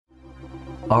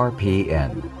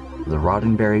RPN, the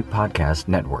Roddenberry Podcast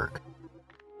Network.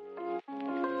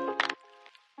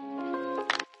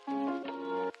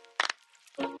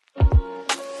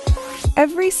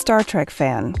 Every Star Trek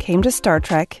fan came to Star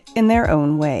Trek in their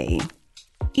own way.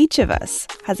 Each of us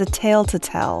has a tale to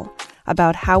tell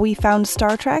about how we found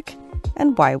Star Trek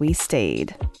and why we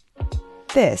stayed.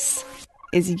 This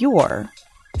is your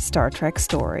Star Trek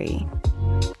story.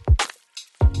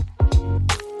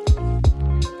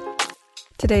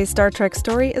 Today's Star Trek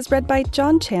story is read by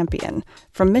John Champion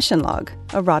from Mission Log,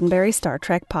 a Roddenberry Star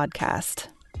Trek podcast.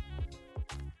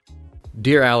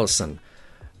 Dear Allison,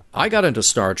 I got into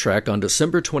Star Trek on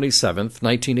December 27th,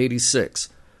 1986.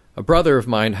 A brother of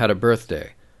mine had a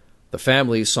birthday. The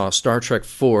family saw Star Trek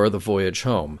IV: The Voyage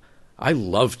Home. I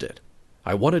loved it.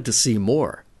 I wanted to see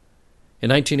more.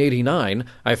 In 1989,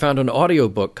 I found an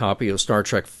audiobook copy of Star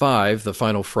Trek V: The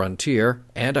Final Frontier,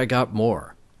 and I got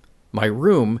more. My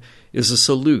room is a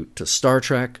salute to Star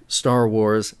Trek, Star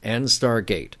Wars, and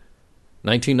Stargate.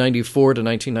 1994 to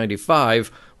 1995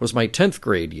 was my 10th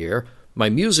grade year. My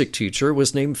music teacher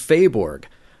was named Fayborg.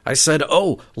 I said,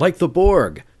 "Oh, like the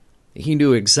Borg." He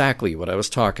knew exactly what I was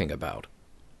talking about.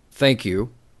 Thank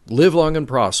you. Live long and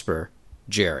prosper,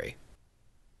 Jerry.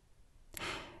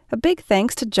 A big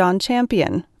thanks to John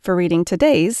Champion for reading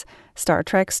today's Star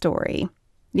Trek story.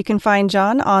 You can find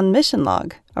John on Mission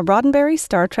Log, a Roddenberry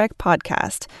Star Trek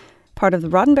podcast, part of the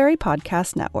Roddenberry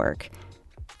Podcast Network.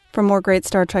 For more great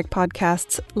Star Trek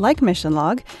podcasts like Mission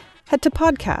Log, head to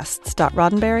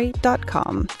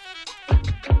podcasts.roddenberry.com.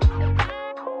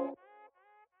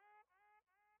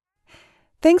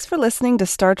 Thanks for listening to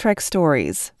Star Trek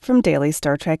Stories from Daily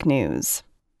Star Trek News.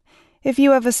 If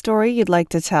you have a story you'd like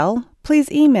to tell,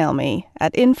 please email me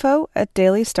at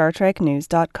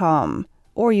info@dailystartreknews.com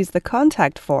or use the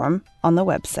contact form on the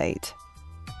website.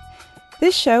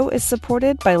 This show is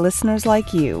supported by listeners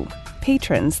like you,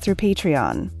 patrons through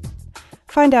Patreon.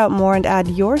 Find out more and add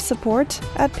your support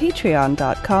at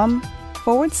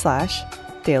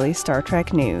patreon.com/Daily Star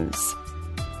Trek News.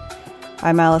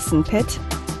 I'm Allison Pitt.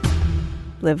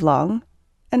 Live long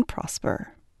and prosper.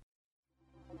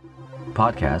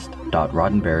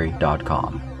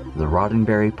 Podcast.roddenberry.com, the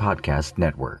Roddenberry Podcast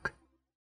Network.